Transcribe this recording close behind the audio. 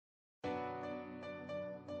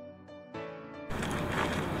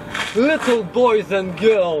little boys and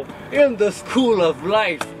girls in the school of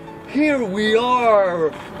life. Here we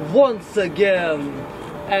are once again,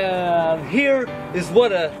 and here is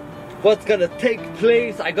what's gonna take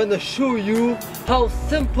place. I'm gonna show you how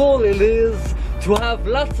simple it is to have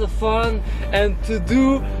lots of fun and to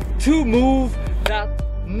do two moves that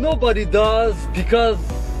nobody does because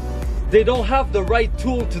they don't have the right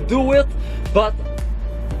tool to do it, but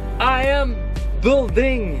I am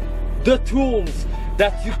building the tools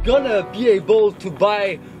that you're gonna be able to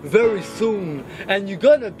buy very soon, and you're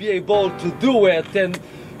gonna be able to do it, and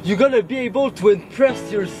you're gonna be able to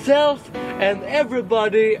impress yourself and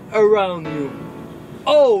everybody around you.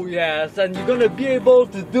 Oh yes, and you're gonna be able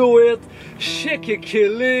to do it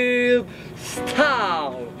Shikikilib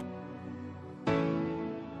style.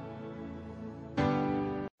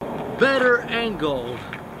 Better angle.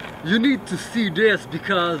 You need to see this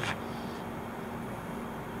because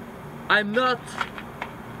I'm not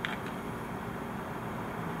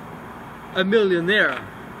a millionaire,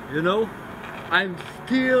 you know? I'm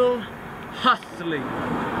still hustling.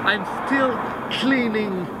 I'm still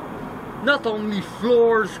cleaning not only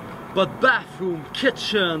floors, but bathroom,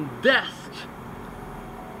 kitchen, desk.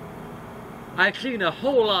 I clean a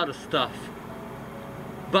whole lot of stuff.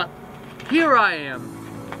 But here I am.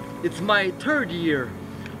 It's my third year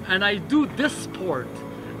and I do this sport,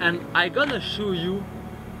 and I'm gonna show you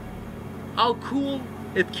how cool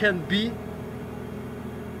it can be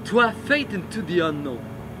to have faith into the unknown.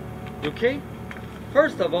 Okay?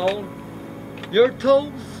 First of all, your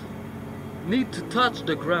toes need to touch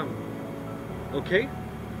the ground. Okay?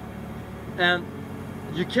 And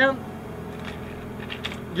you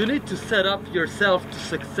need to set up yourself to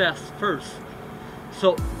success first.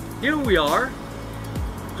 So here we are,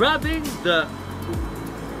 grabbing the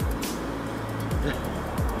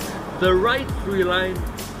right Freeline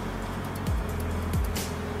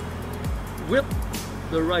with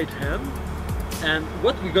the right hand, and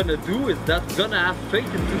what we're gonna do is that we're gonna have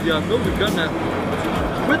faith into the unknown. We're gonna,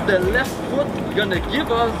 with the left foot, we're gonna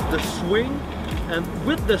give us the swing, and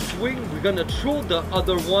with the swing we're gonna throw the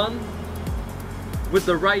other one with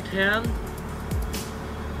the right hand,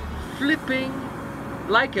 flipping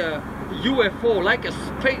like a UFO, like a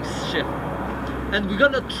spaceship, and we're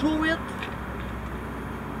gonna throw it.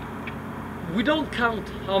 We don't count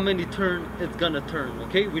how many turns it's gonna turn,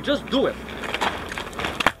 okay? We just do it.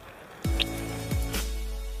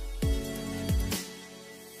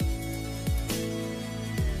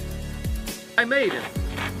 I made it.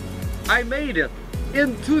 I made it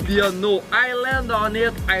into the unknown. I land on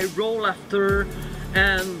it, I roll after,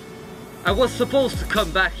 and I was supposed to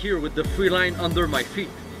come back here with the Freeline under my feet,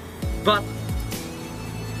 but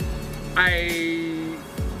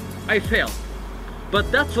I failed.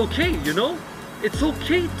 But that's okay, you know? It's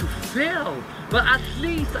okay to fail, but at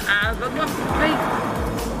least I have enough faith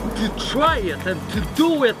to try it and to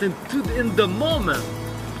do it in the moment.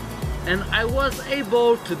 And I was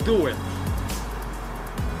able to do it.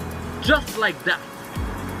 Just like that.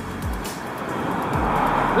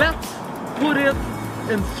 Let's put it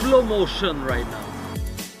in slow motion right now.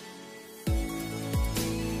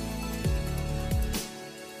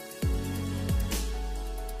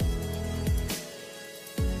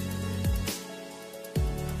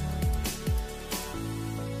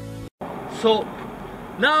 So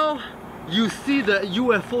now you see the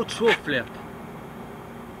UFO throw flip.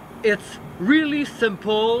 It's really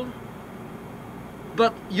simple,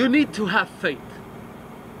 but you need to have faith.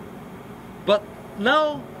 But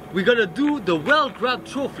now we're gonna do the well grab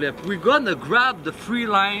throw flip. We're gonna grab the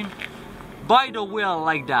Freeline by the wheel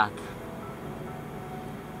like that.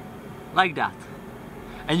 Like that.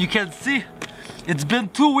 And you can see it's been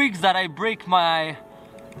 2 weeks that I break my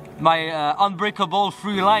unbreakable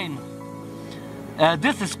Freeline.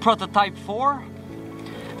 This is prototype 4,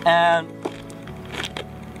 and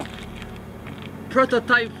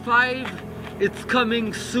prototype 5, it's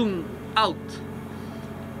coming soon out,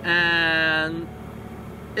 and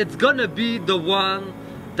it's gonna be the one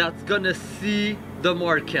that's gonna see the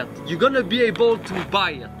market. You're gonna be able to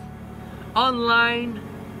buy it online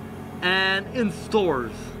and in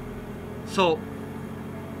stores, so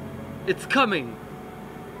it's coming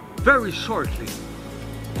very shortly.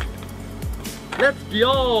 Let's be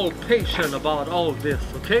all patient about all this,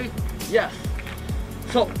 okay? Yes.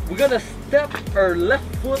 So we're gonna step our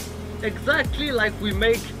left foot exactly like we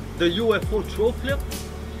make the UFO throw flip,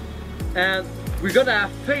 and we're gonna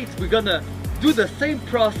have faith. We're gonna do the same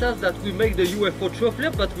process that we make the UFO throw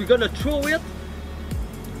flip, but we're gonna throw it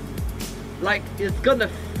like it's gonna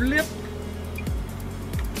flip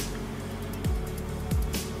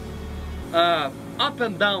up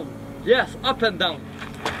and down. Yes, up and down.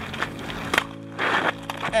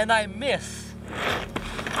 and I miss.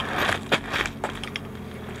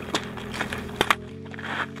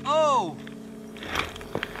 Oh!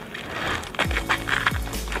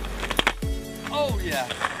 Oh yeah!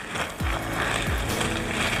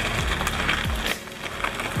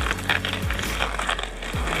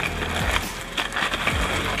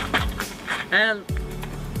 And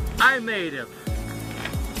I made it.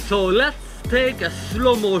 So let's take a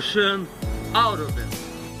slow motion out of it.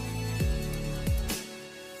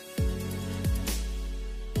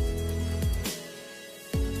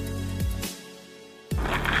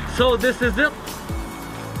 So this is it.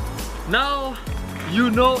 Now you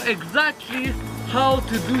know exactly how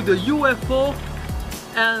to do the UFO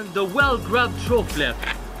and the well-grabbed throw flip.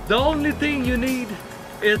 The only thing you need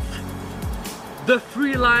is the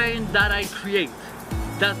Freeline that I create.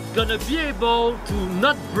 That's gonna be able to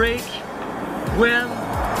not break when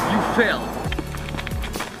you fail.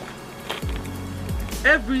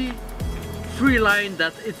 Every Freeline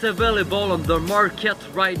that it's available on the market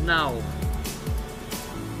right now,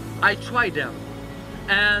 I try them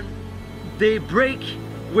and they break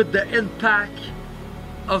with the impact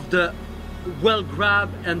of the well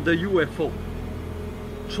grab and the UFO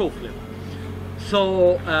throw flip.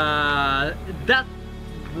 So that's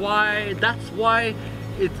why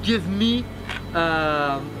it gives me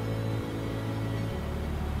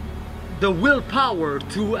the willpower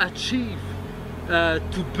to achieve,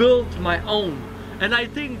 to build my own. And I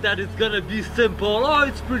think that it's gonna be simple. Oh,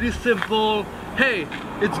 it's pretty simple. Hey,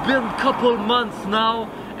 it's been a couple months now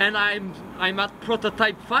and I'm at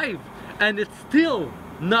prototype 5 and it's still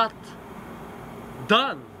not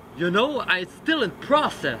done, you know, it's still in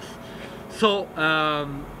process. So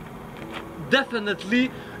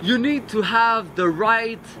definitely you need to have the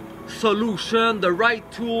right solution, the right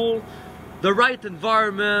tool, the right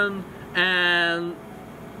environment, and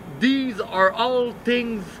these are all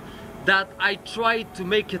things that I try to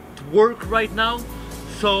make it work right now.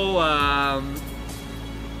 So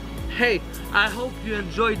hey, I hope you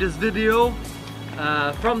enjoyed this video.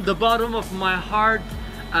 From the bottom of my heart,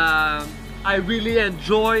 I really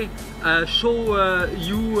enjoy show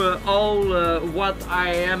you all what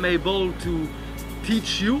I am able to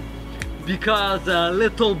teach you, because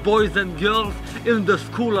little boys and girls in the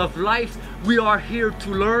school of life, we are here to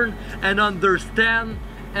learn and understand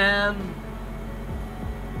and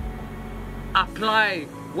apply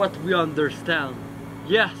what we understand.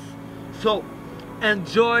 Yes, so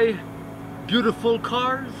enjoy beautiful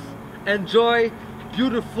cars, enjoy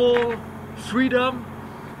beautiful freedom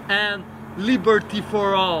and liberty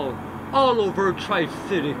for all over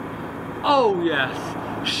Tri-City. Oh yes,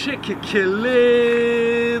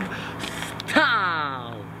 Shikikilib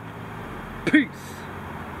style. Peace.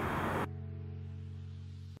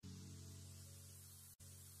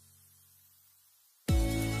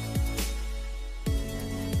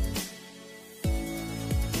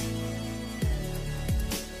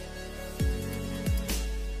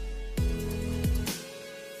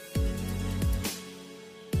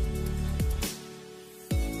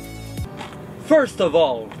 First of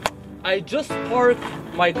all, I just parked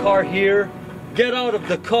my car here, get out of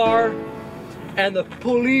the car, and the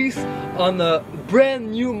police on a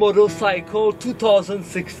brand new motorcycle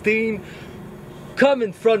 2016 come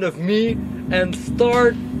in front of me and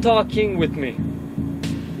start talking with me.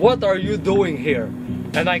 What are you doing here?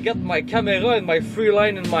 And I get my camera and my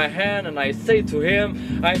Freeline in my hand and I say to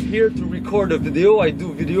him, I'm here to record a video, I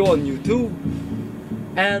do video on YouTube.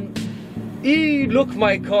 And he looked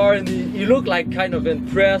my car and he looked like kind of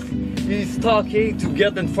impressed. He's talking to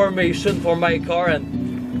get information for my car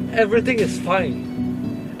and everything is fine.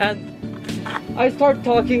 And I start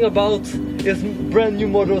talking about his brand new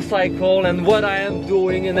motorcycle and what I am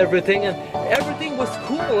doing and everything was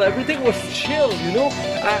cool, everything was chill, you know.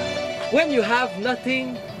 When you have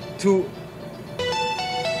nothing to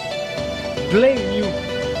blame you,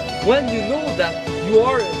 when you know that you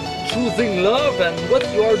are choosing love and what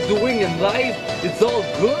you are doing in life, it's all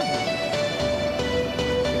good.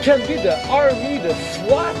 It can be the army, the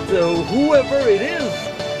SWAT, whoever it is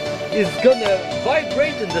gonna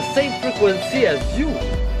vibrate in the same frequency as you.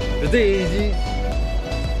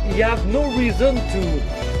 You have no reason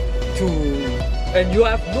and you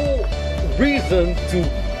have no reason to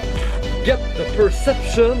get the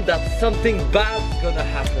perception that something bad's gonna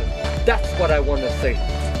happen. That's what I want to say.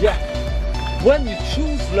 Yeah. When you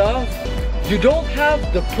choose love, you don't have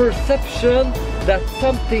the perception that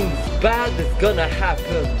something bad is gonna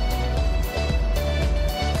happen.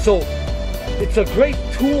 So it's a great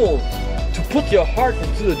tool to put your heart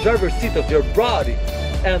into the driver's seat of your body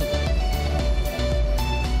and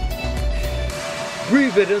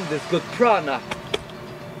breathe it in this good prana.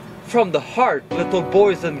 from the heart, little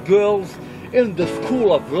boys and girls, in the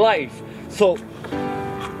school of life. So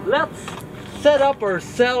let's set up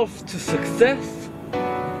ourselves to success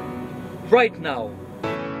right now.